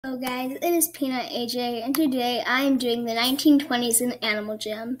Hello guys, it is Peanut AJ, and today I am doing the 1920s in Animal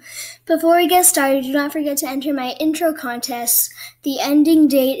Jam. Before we get started, do not forget to enter my intro contest. The ending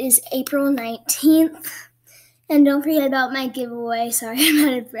date is April 19th. And don't forget about my giveaway. Sorry, I'm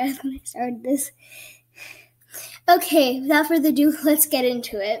out of breath when I started this. Okay, without further ado, let's get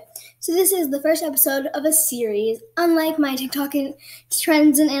into it. So this is the first episode of a series. Unlike my TikTok and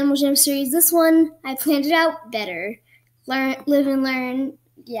Trends in Animal Jam series, this one, I planned it out better. Live and learn.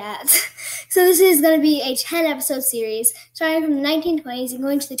 Yeah. So this is going to be a 10-episode series starting from the 1920s and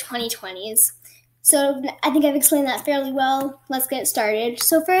going to the 2020s. So I think I've explained that fairly well. Let's get started.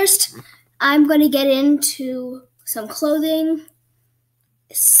 So first, I'm going to get into some clothing.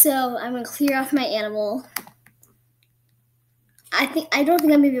 So I'm going to clear off my animal. I don't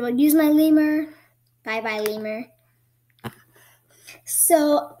think I'm going to be able to use my lemur. Bye-bye, lemur.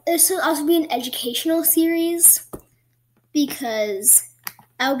 So this will also be an educational series because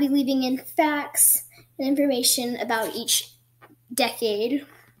I'll be leaving in facts and information about each decade.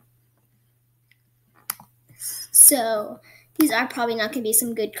 So these are probably not going to be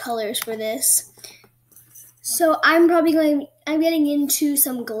some good colors for this. So I'm getting into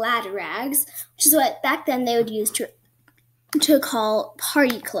some glad rags, which is what back then they would use to call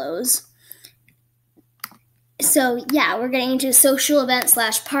party clothes. So yeah, we're getting into social event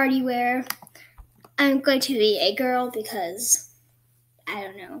 / party wear. I'm going to be a girl because I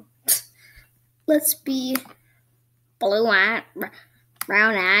don't know. Let's be blue-eyed,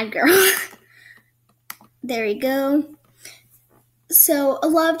 brown-eyed girl. There we go. So a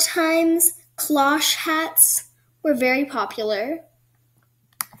lot of times, cloche hats were very popular.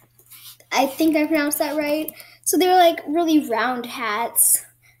 I think I pronounced that right. So they were like really round hats.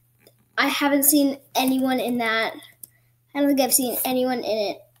 I haven't seen anyone in that. I don't think I've seen anyone in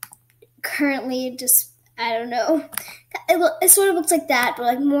it currently. I don't know. It sort of looks like that, but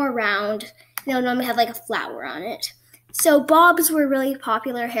like more round. They would normally have like a flower on it. So bobs were a really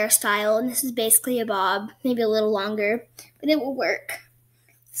popular hairstyle, and this is basically a bob, maybe a little longer, but it will work.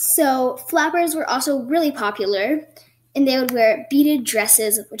 So flappers were also really popular, and they would wear beaded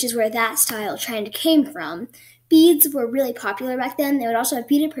dresses, which is where that style trend came from. Beads were really popular back then. They would also have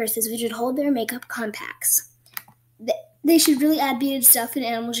beaded purses, which would hold their makeup compacts. They should really add beaded stuff in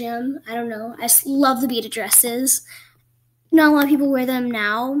Animal Jam. I don't know. I just love the beaded dresses. Not a lot of people wear them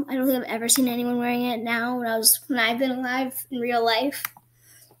now. I don't think I've ever seen anyone wearing it now when I've been alive in real life.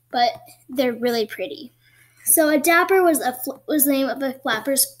 But they're really pretty. So a dapper was the name of a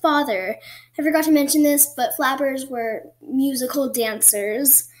flapper's father. I forgot to mention this, but flappers were musical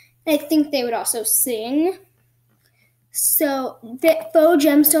dancers. I think they would also sing. So faux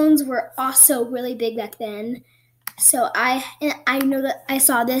gemstones were also really big back then. So I know that I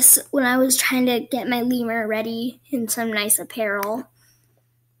saw this when I was trying to get my lemur ready in some nice apparel.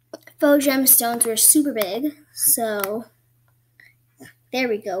 Faux gemstones were super big. So there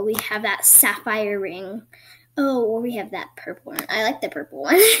we go. We have that sapphire ring. Oh, or we have that purple one. I like the purple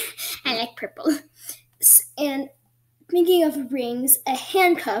one. I like purple. And thinking of rings, a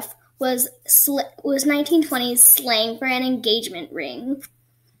handcuff was 1920s slang for an engagement ring.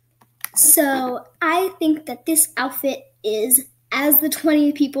 So I think that this outfit is, as the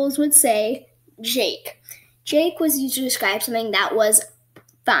 20 peoples would say, Jake. Jake was used to describe something that was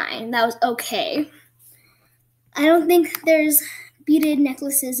fine, that was okay. I don't think there's beaded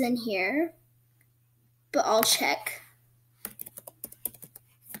necklaces in here, but I'll check.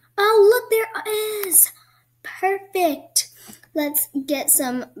 Oh, look, there is! Perfect. Let's get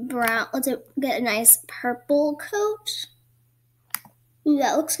some brown, let's get a nice purple coat. Ooh,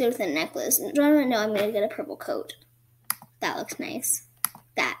 that looks good with a necklace. I don't know, I'm going to get a purple coat. That looks nice.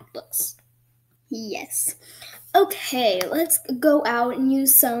 Yes. Okay, let's go out and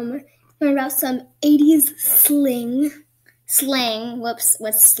learn about some 80s slang. Whoops,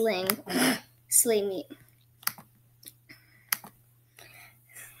 what's slang? Slay me.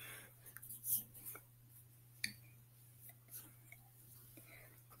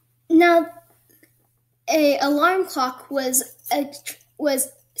 Now, a alarm clock was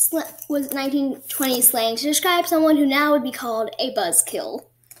 1920s slang to describe someone who now would be called a buzzkill.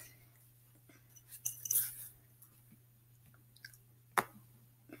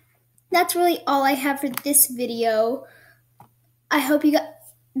 That's really all I have for this video. I hope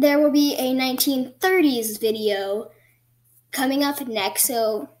there will be a 1930s video coming up next,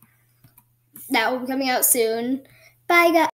 so that will be coming out soon. Bye, guys.